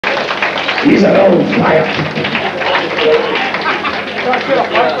He's an old fire.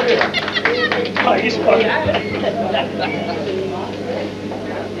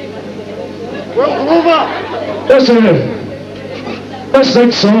 This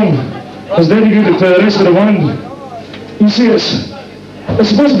next song is dedicated to the rest of the band. You see, it's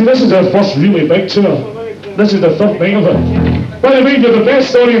supposed to be, this is our first really big tour. This is the third night of it. By the way, you're the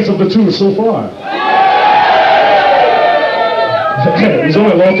best audience of the tour so far. He's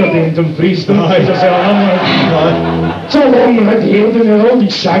only locked up in Dumfries, don't he? Just so long we had hair, and they'll all be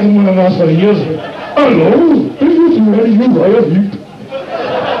shagging one another for years. Hello, are you ready? You liar, you.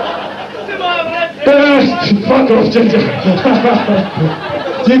 Fuck off, Ginger.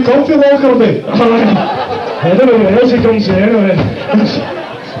 Do you come for Walker, mate? I don't know what else he comes to anyway.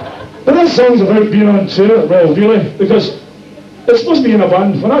 But this song's about being on tour, well, really, because it's supposed to be in a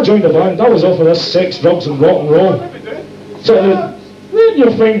band. When I joined the band, I was off of this sex, drugs and rock and roll. So,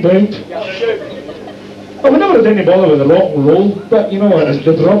 you're fine, blind. Well, we never had any bother with the rock and roll, but, you know,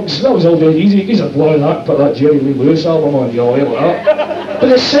 the drugs, that was all very easy. You could blow that, put that Jerry Lee Lewis album on, you all like that. But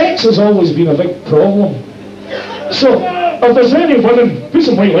the sex has always been a big problem. So, if there's any women, put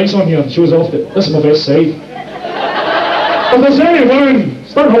some white lights on here and show us off it. This is my best side. If there's any women,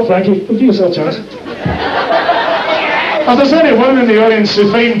 stand up, Frankie, give yourself a chance. If there's any women in the audience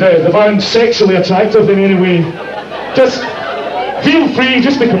who find the band sexually attractive in any way, just feel free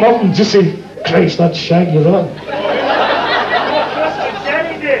just to come up and just say, Christ, that shag you're on.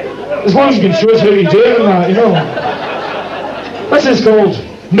 As long as you can show us how you do it and that, you know. This is called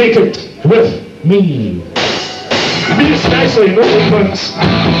Make It With Me. Me especially, no offense.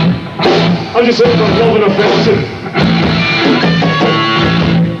 I'm just looking for love and affection.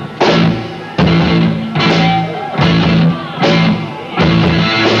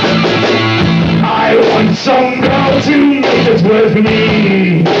 I want some girl to make it with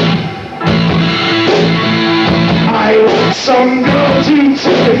me. I want some girl to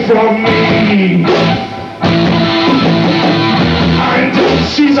take it from me. And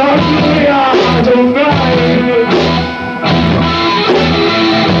if she's ugly, I don't mind.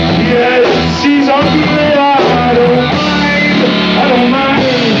 Yeah, if she's ugly, I don't mind. I don't mind.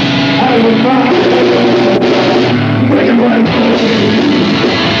 I don't mind. Make it right for me.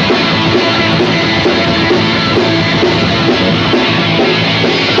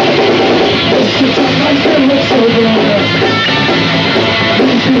 It's a nice and look so good.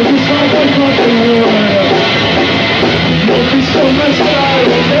 It's like a fucking war. You'll be so messed up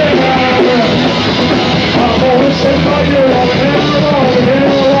with it. I'm always set by you all here.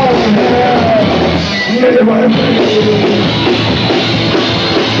 Make it right for me.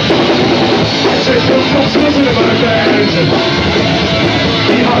 I take your muscles in my bed.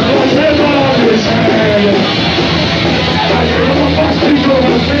 He had no head on his head. I hear a bastard go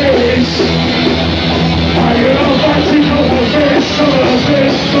my face. I hear a bastard go my face. Go my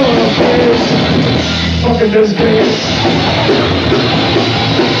face, go my face. Fucking this bass.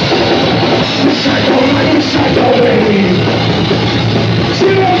 Wish I don't like, wish I don't leave. She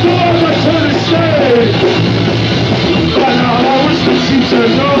won't go on my turn to stay. But now I wish that she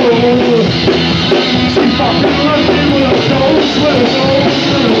said no. She fucking loves me with a nose, with a nose,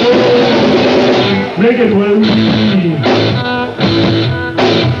 with a nose. Make it with me.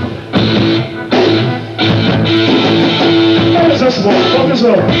 What is this one? What is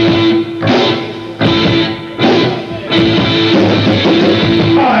that?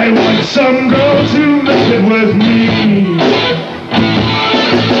 I want some girl to make it with me.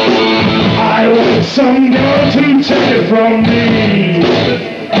 I want some girl to take it from me.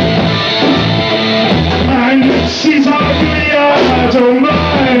 And if she's ugly, I don't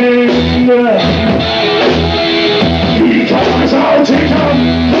mind. Because I'll take her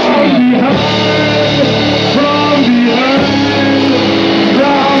from behind. From behind.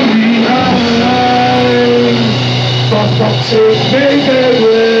 From behind. For fuck's sake, make it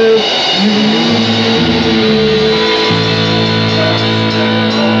with me.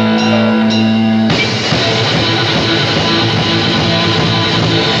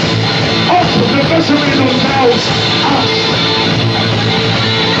 Oh, the professor in those mouths.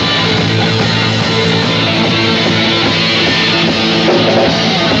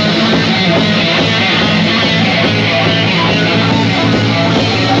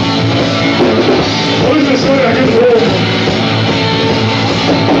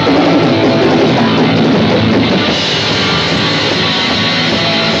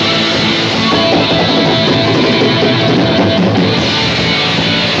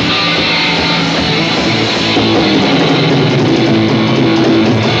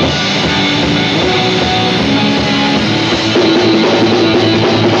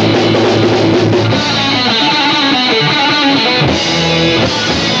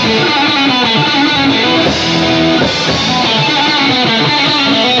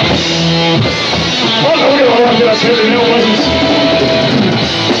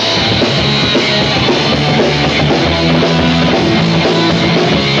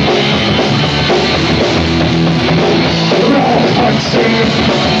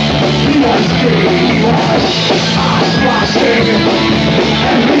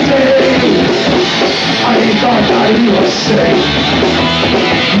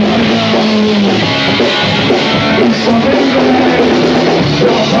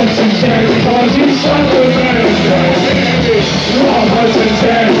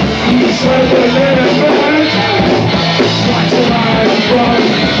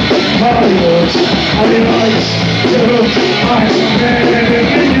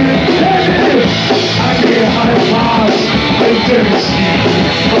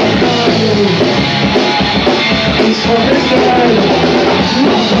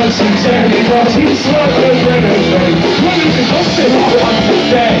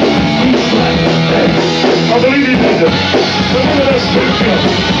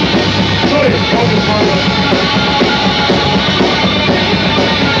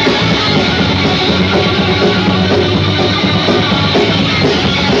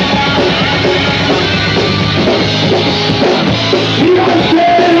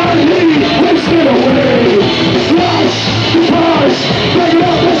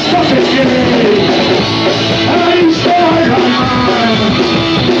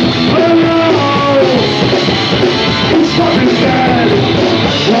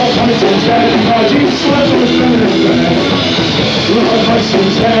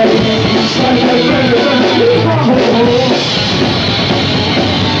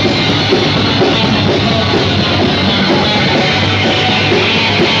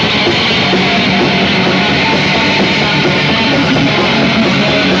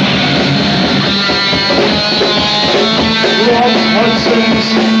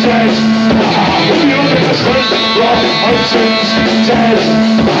 Hudson's dead.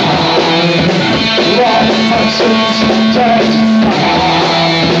 Lord Hudson's dead.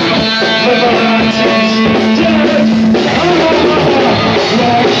 Liberty's dead.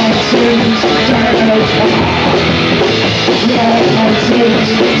 Lord Hudson's dead. Lord Hudson's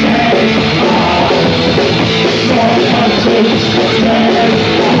dead. Lord Hudson's dead.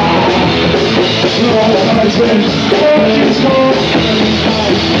 Lord Hudson's fucking gone.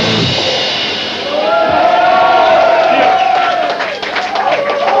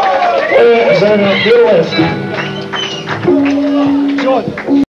 Is that a good list?